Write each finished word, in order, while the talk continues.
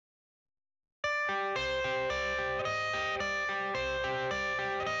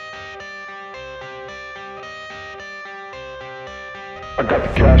I got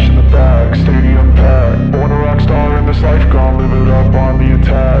the cash in the bag, stadium packed. Born a rock star in this life, gon' live it up on the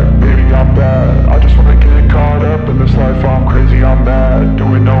attack. Baby, I'm bad, I just wanna get caught up in this life. I'm crazy, I'm mad,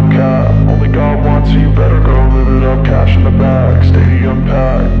 doing no cap. Only God wants you, better go live it up. Cash in the bag, stadium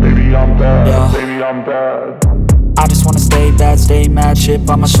packed. Baby, I'm bad, yeah. Baby, I'm bad. I just wanna stay bad, stay mad. Chip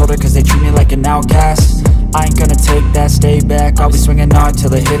on my shoulder cause they treat me like an outcast. I ain't gonna take that, stay back. I'll be swinging hard till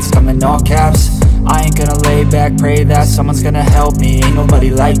the hits come in all caps. I ain't gonna lay back, pray that someone's gonna help me. Ain't nobody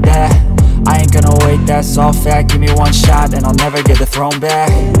like that. I ain't gonna wait, that's all fact. Give me one shot and I'll never get the throne back.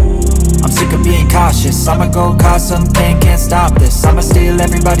 I'm sick of being cautious, I'ma go cause something, can't stop this. I'ma steal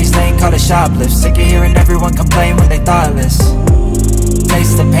everybody's lane, call it shoplift. Sick of hearing everyone complain when they thoughtless.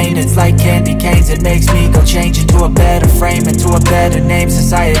 Taste the pain, it's like candy canes. It makes me go change into a better frame, into a better name.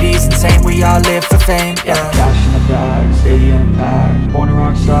 Society's insane, we all live for fame, yeah. Cash in the bag, stadium packed. Born a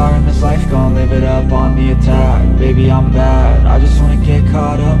rock star in this life, gon' live it up on the attack. Baby, I'm bad, I just wanna get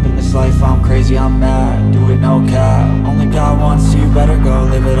caught up in this life. I'm crazy, I'm mad, do it no cap. Only God wants you, better go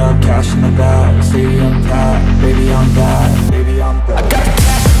live it up. Cash in the bag, stadium packed. Baby, I'm bad, baby, I'm bad. I got the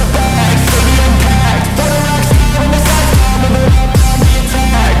cash in the bag, stadium packed. Born a rock star in this life, gon' live it up.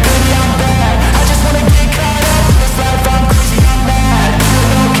 I'm crazy, I'm mad, do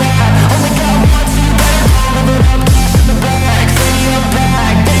it no cap. Only God wants you, better go live it up. Cash in the bag, stadium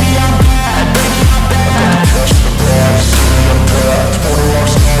packed. Baby, I'm bad, baby, I'm bad.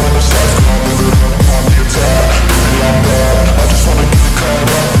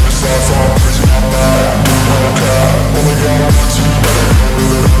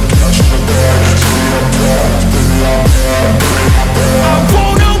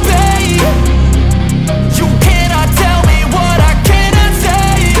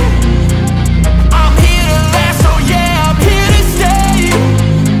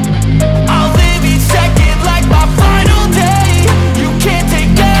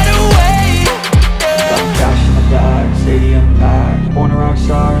 I got the cash in the bag, stadium packed. Born a rock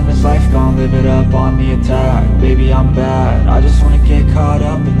star in this life, gon' live it up on the attack. Baby, I'm bad, I just wanna get caught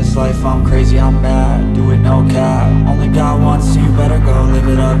up in this life. I'm crazy, I'm mad, do it no cap. Only God wants you, better go live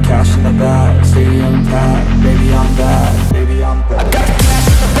it up. Cash in the bag, stadium packed. Baby, I'm bad, baby, I'm bad. I got the cash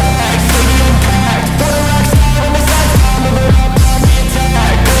in the bag, stadium packed. Born a rock star in this life.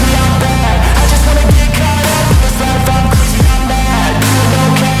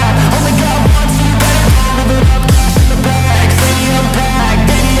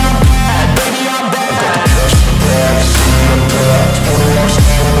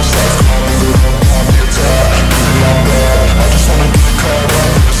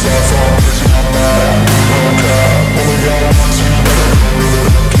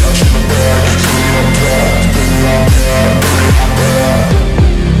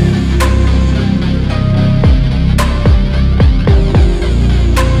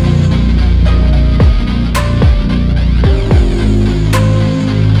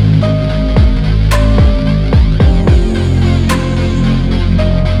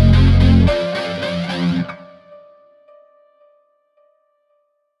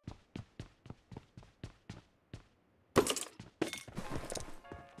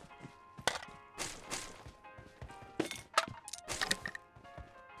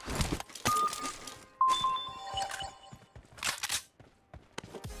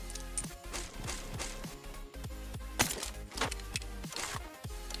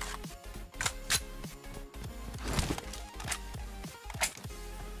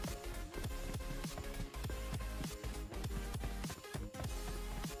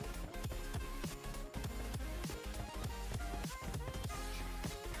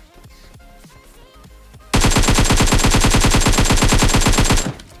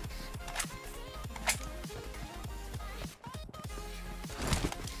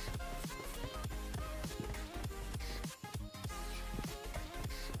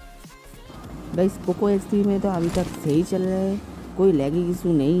 Guys Poco X3 में तो अभी तक सही चल रहा है, कोई lagging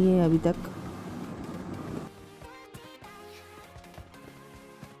issue नहीं है अभी तक।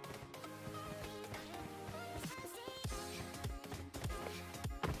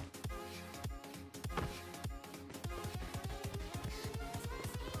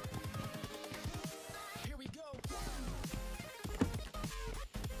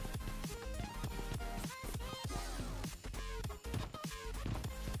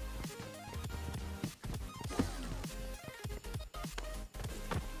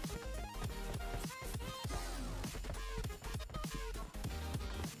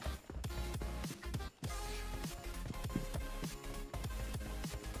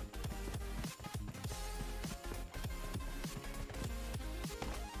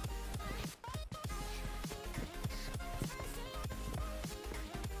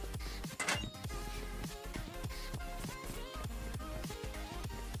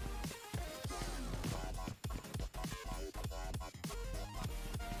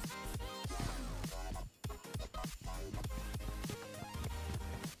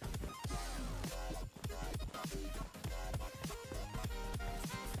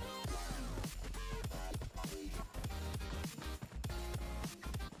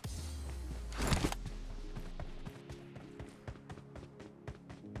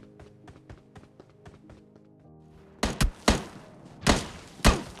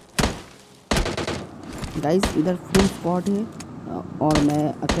 गाइस इधर फुल स्क्वाड है और मैं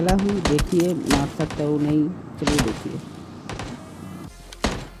अकेला हूँ। देखिए मार सकता हूँ नहीं, चलिए देखिए।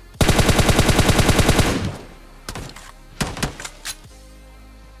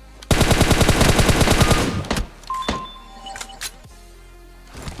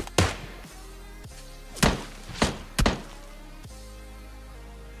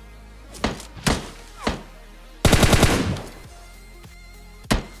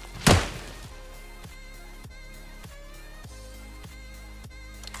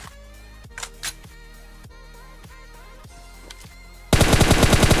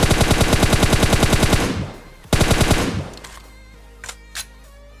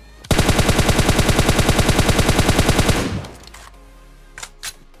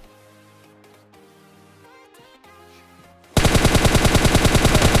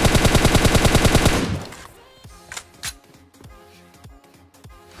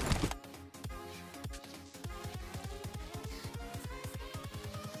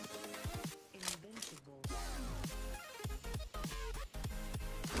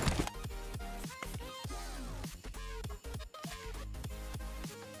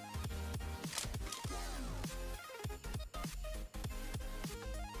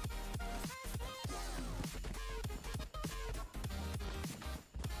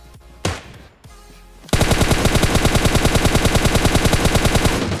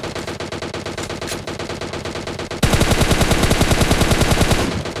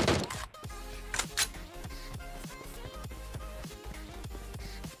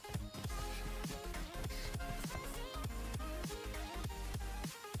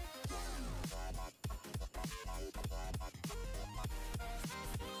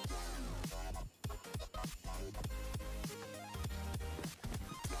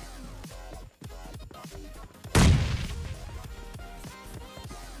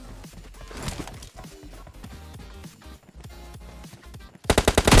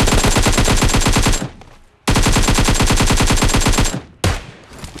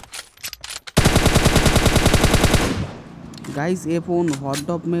 गाइस ये फ़ोन हॉट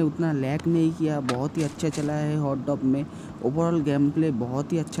डॉप में उतना लैग नहीं किया, बहुत ही अच्छा चला है हॉट डॉप में। ओवरऑल गेम प्ले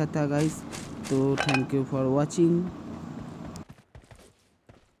बहुत ही अच्छा था गाइस। तो थैंक यू फॉर वॉचिंग।